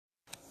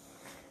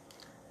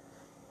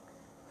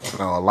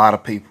A lot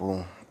of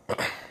people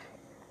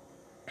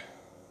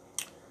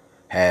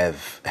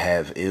have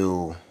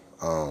ill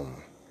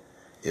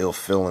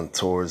feeling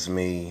towards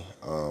me,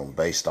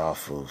 based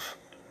off of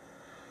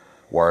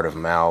word of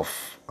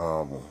mouth,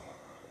 or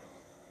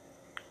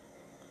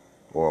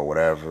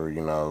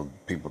whatever.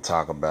 People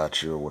talk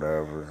about you or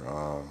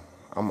whatever.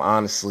 I'm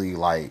honestly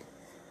like,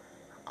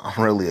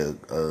 I'm really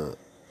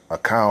a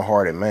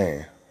kind-hearted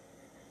man.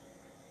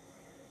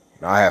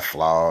 I have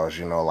flaws,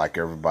 like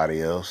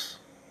everybody else,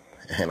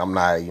 and I'm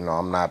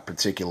not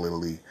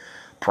particularly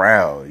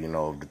proud,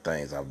 of the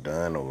things I've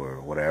done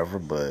or whatever.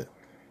 But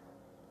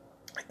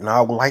I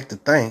would like to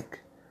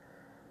think,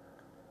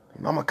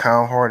 I'm a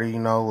kind-hearted,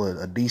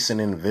 a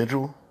decent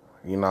individual.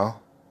 You know,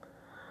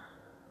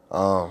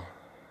 um,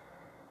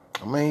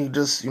 I mean,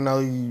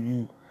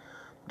 you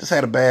just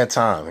had a bad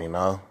time.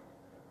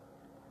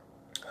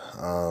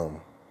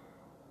 Um,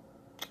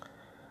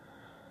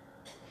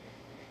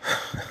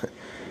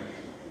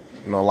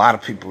 a lot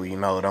of people,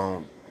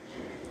 don't.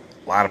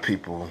 A lot of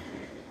people,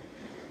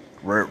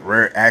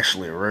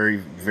 actually,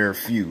 very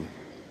few,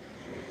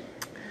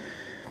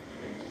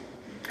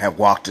 have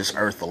walked this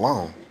earth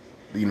alone.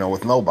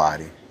 With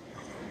nobody.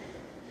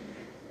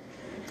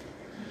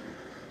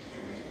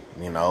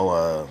 You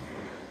know,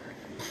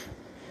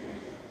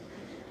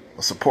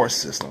 a support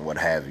system, what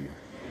have you.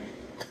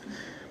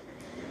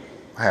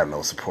 I have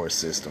no support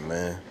system,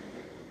 man.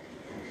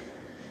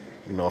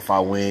 If I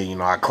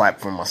win, I clap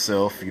for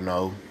myself,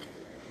 and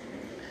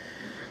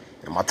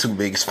my two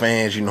biggest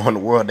fans, in the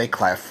world, they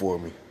clap for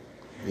me.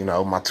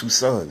 My two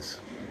sons.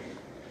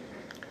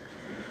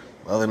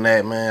 Other than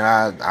that, man,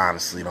 I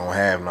honestly don't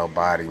have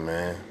nobody,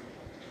 man.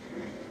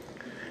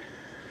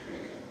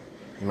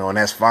 And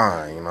that's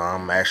fine.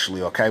 I'm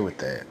actually okay with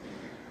that.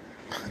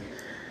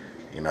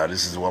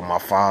 This is what my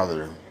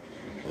father,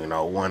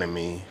 wanted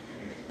me.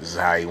 This is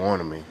how he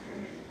wanted me.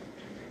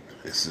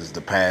 This is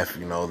the path,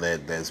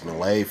 that's been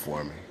laid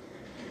for me.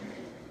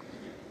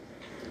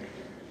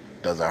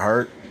 Does it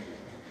hurt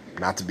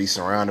not to be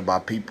surrounded by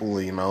people,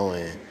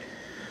 and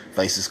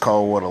face this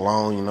cold water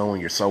alone, when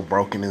you're so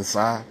broken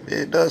inside?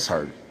 It does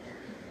hurt.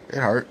 It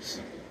hurts.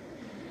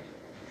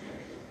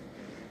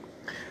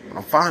 But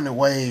I'm finding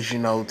ways,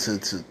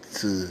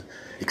 to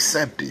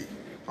accept it.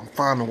 I'm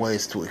finding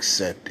ways to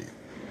accept it.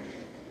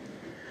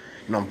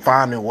 I'm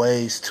finding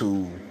ways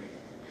to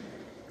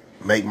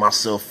make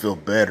myself feel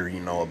better,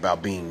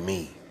 about being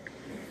me.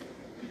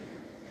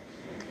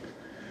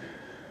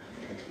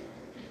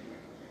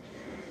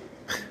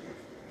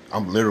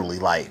 I'm literally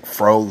like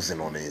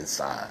frozen on the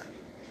inside,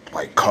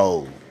 like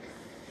cold.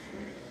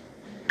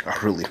 I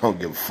really don't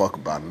give a fuck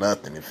about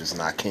nothing if it's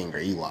not King or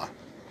Eli.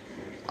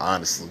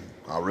 Honestly,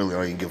 I really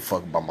don't even give a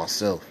fuck about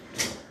myself.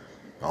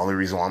 The only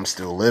reason why I'm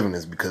still living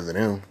is because of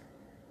them.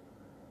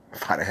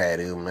 If I'd have had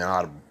him, man,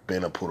 I'd have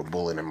been to put a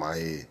bullet in my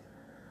head.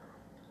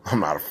 I'm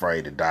not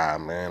afraid to die,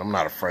 man. I'm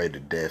not afraid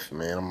of death,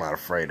 man. I'm not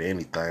afraid of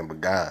anything but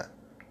God.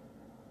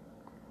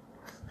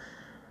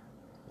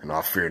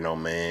 I fear no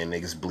man.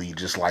 Niggas bleed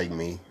just like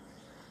me.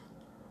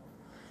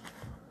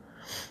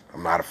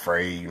 I'm not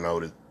afraid,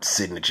 to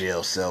sit in a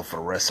jail cell for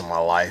the rest of my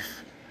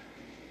life.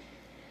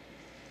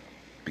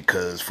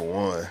 Because, for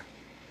one,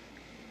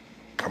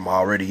 I'm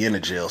already in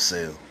a jail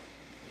cell.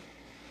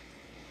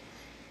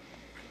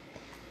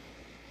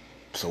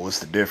 So what's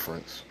the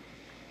difference?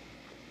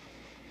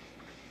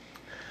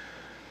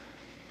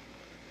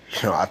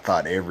 I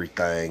thought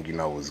everything,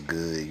 was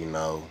good,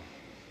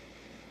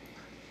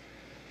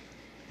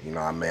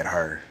 I met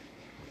her,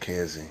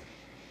 Kenzie.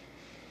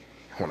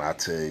 When I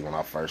tell you, when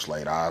I first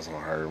laid eyes on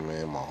her,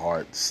 man, my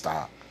heart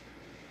stopped.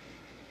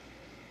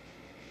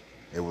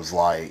 It was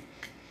like,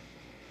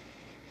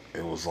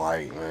 man, it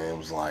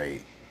was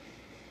a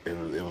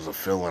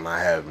feeling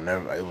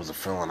it was a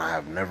feeling I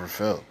have never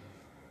felt.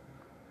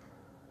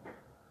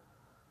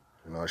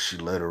 She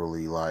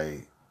literally,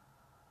 like,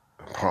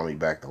 brought me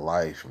back to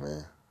life,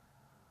 man.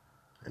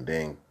 And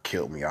then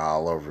killed me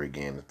all over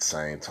again at the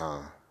same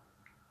time.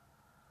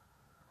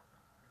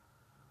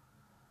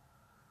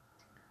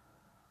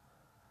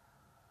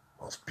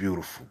 Most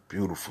beautiful,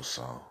 beautiful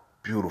soul.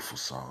 Beautiful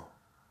soul.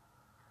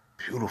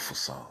 Beautiful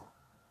soul.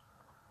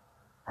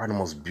 Probably the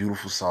most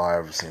beautiful soul I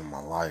ever seen in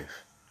my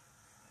life.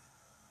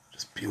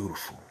 Just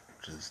beautiful.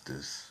 Just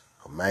this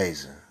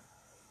amazing.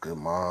 Good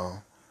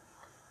mom.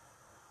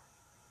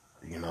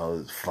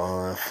 It's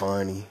fun,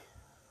 funny.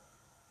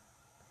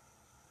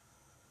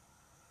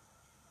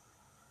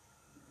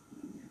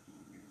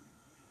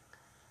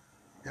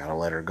 Gotta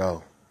let her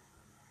go.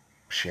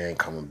 She ain't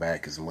coming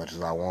back as much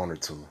as I want her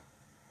to.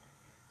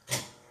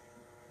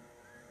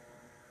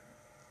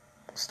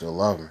 Still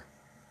love her.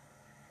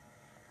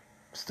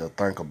 Still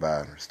think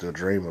about her. Still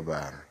dream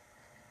about her.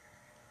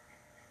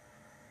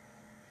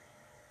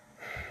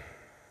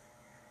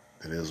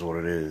 It is what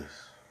it is.